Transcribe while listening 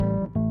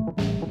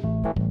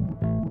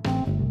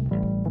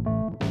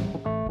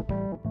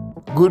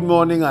Good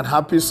morning and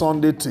happy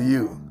Sunday to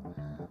you.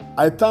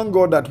 I thank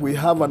God that we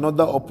have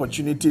another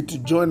opportunity to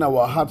join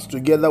our hearts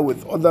together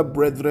with other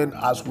brethren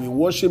as we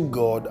worship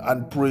God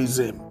and praise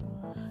Him.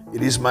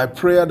 It is my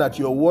prayer that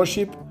your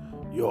worship,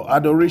 your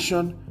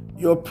adoration,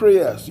 your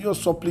prayers, your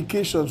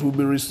supplications will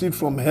be received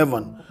from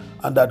heaven,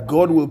 and that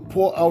God will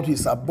pour out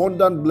His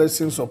abundant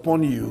blessings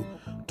upon you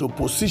to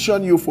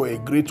position you for a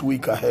great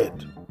week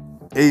ahead.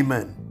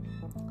 Amen.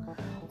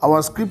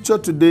 Our scripture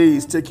today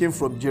is taken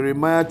from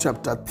Jeremiah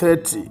chapter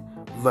 30,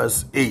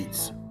 verse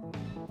 8.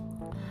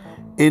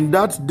 In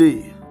that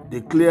day,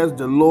 declares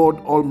the Lord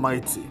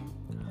Almighty,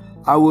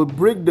 I will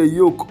break the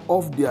yoke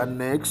off their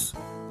necks,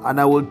 and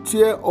I will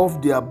tear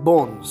off their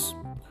bonds.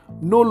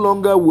 No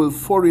longer will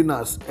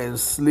foreigners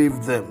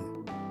enslave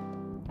them.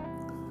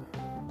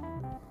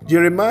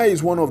 Jeremiah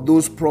is one of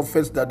those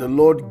prophets that the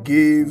Lord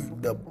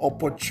gave the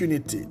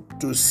opportunity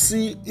to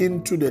see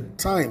into the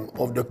time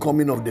of the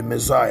coming of the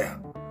Messiah.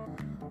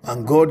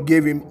 And God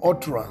gave him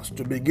utterance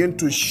to begin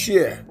to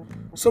share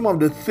some of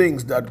the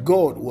things that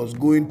God was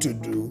going to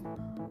do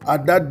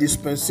at that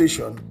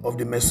dispensation of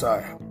the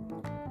Messiah.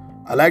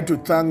 I like to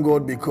thank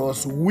God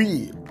because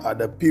we are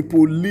the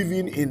people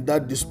living in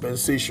that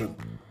dispensation.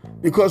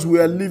 Because we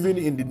are living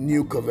in the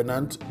new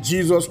covenant,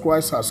 Jesus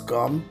Christ has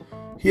come.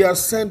 He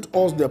has sent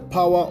us the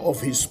power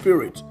of His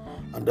Spirit,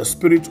 and the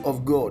Spirit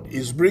of God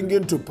is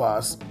bringing to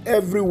pass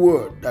every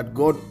word that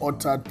God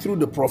uttered through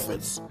the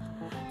prophets.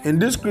 In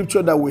this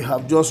scripture that we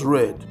have just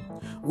read,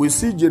 we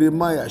see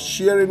Jeremiah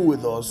sharing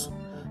with us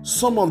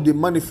some of the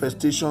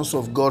manifestations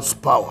of God's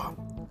power.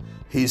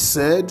 He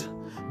said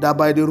that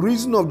by the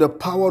reason of the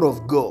power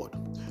of God,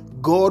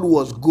 God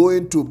was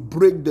going to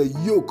break the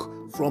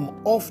yoke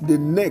from off the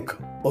neck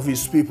of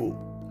His people.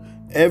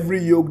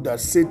 Every yoke that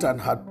Satan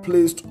had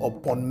placed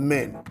upon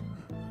men,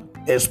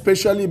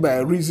 especially by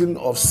reason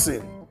of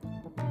sin,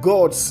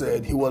 God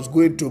said He was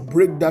going to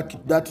break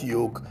that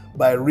yoke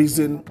by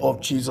reason of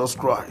Jesus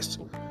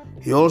Christ.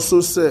 He also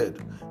said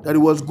that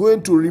He was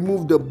going to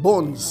remove the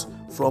bonds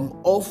from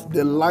off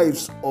the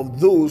lives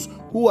of those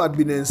who had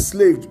been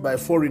enslaved by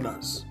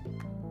foreigners.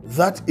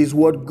 That is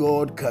what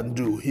God can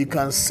do. He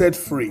can set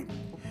free.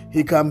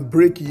 He can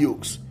break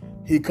yokes.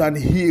 He can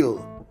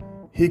heal.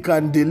 He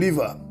can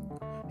deliver.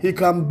 He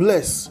can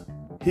bless.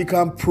 He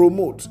can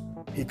promote.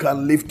 He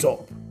can lift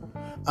up.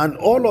 And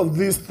all of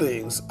these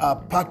things are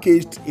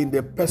packaged in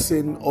the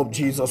person of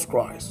Jesus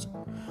Christ.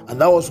 And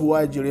that was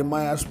why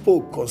Jeremiah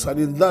spoke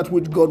concerning that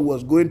which God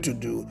was going to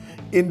do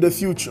in the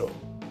future.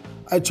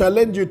 I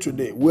challenge you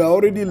today. We are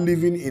already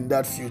living in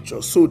that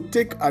future. So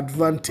take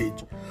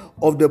advantage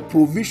of the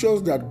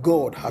provisions that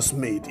God has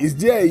made. Is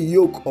there a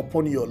yoke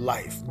upon your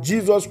life?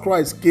 Jesus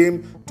Christ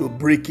came to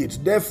break it.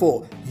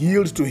 Therefore,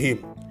 yield to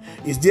Him.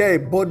 Is there a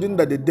burden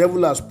that the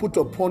devil has put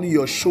upon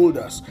your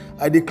shoulders?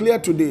 I declare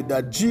today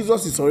that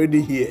Jesus is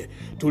already here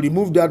to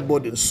remove that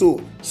burden.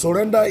 So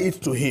surrender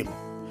it to Him.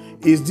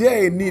 Is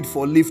there a need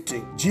for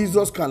lifting?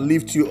 Jesus can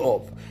lift you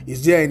up.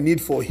 Is there a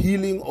need for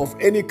healing of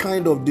any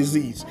kind of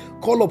disease?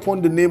 Call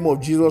upon the name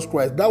of Jesus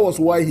Christ. That was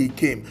why He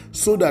came,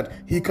 so that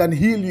He can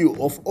heal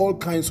you of all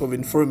kinds of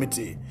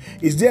infirmity.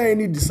 Is there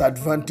any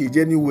disadvantage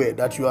anywhere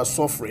that you are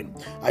suffering?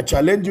 I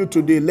challenge you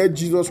today, let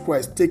Jesus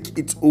Christ take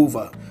it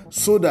over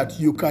so that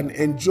you can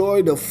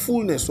enjoy the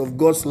fullness of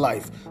God's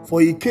life.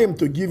 For He came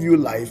to give you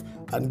life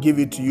and give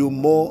it to you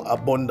more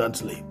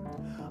abundantly.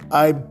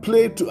 I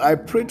pray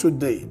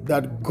today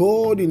that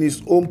God in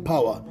His own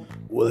power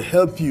will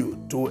help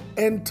you to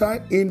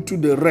enter into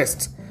the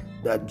rest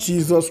that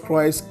Jesus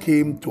Christ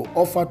came to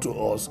offer to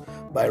us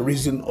by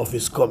reason of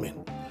His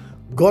coming.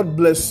 God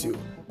bless you.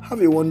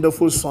 Have a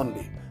wonderful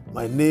Sunday.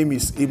 My name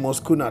is Amos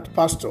Kunat,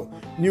 Pastor,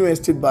 New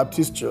Estate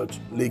Baptist Church,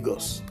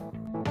 Lagos.